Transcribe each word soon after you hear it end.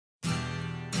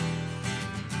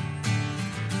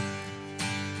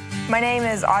My name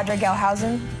is Audra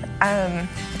Gehlhausen.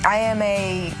 I am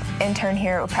an intern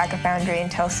here at Waupaca Foundry in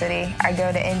Tell City. I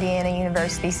go to Indiana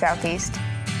University Southeast.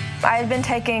 I had been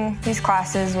taking these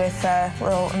classes with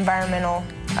little environmental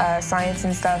science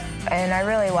and stuff, and I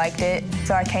really liked it.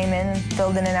 So I came in and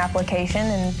filled in an application,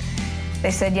 and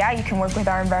they said, yeah, you can work with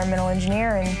our environmental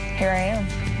engineer, and here I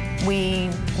am. We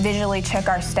visually check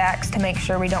our stacks to make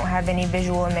sure we don't have any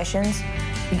visual emissions.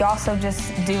 We also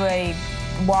just do a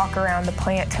walk around the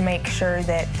plant to make sure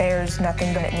that there's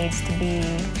nothing that needs to be,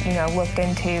 looked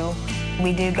into.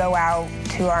 We do go out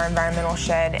to our environmental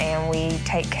shed and we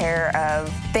take care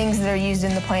of things that are used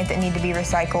in the plant that need to be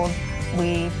recycled.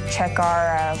 We check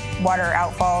our water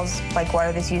outfalls, like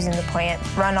water that's used in the plant.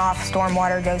 Runoff, storm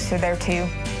water goes through there too.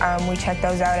 We check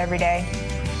those out every day.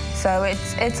 So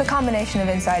it's a combination of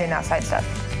inside and outside stuff.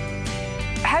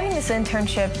 Having this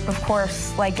internship, of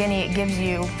course, like any, it gives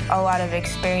you a lot of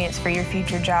experience for your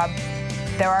future job.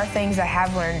 There are things I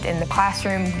have learned in the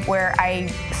classroom where I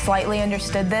slightly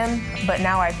understood them, but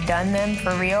now I've done them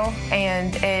for real,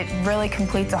 and it really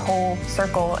completes a whole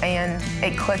circle, and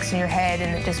it clicks in your head,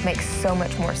 and it just makes so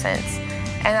much more sense.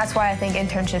 And that's why I think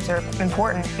internships are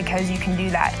important, because you can do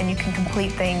that, and you can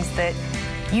complete things that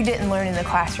you didn't learn in the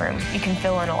classroom. You can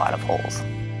fill in a lot of holes.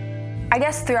 I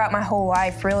guess throughout my whole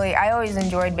life, really, I always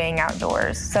enjoyed being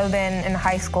outdoors. So then in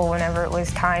high school, whenever it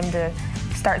was time to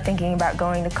start thinking about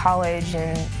going to college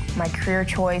and my career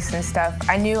choice and stuff,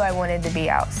 I knew I wanted to be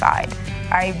outside.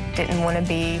 I didn't want to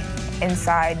be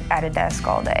inside at a desk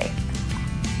all day.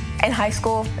 In high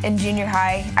school, in junior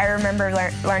high, I remember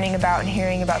learning about and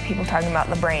hearing about people talking about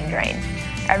the brain drain.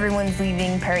 Everyone's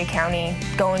leaving Perry County,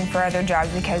 going for other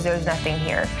jobs because there's nothing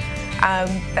here.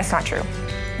 That's not true.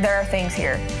 There are things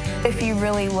here. If you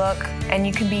really look and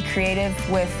you can be creative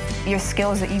with your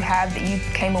skills that you have that you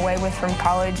came away with from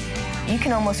college, you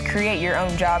can almost create your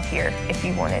own job here if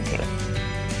you wanted to.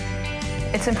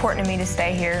 It's important to me to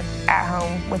stay here at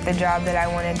home with the job that I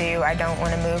want to do. I don't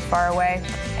want to move far away.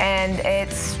 And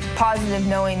it's positive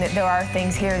knowing that there are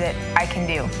things here that I can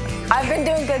do. I've been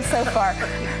doing good so far.